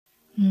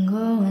I'm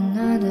going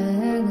under,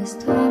 and this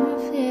time I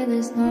fear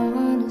there's no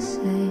one to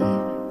save.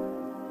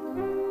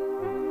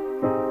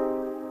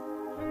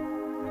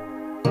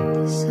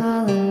 This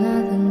all or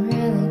nothing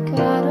really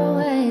got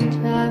away and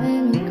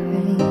driving me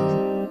crazy.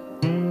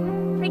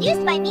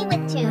 Produced by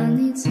MeWithTune. I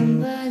need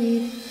somebody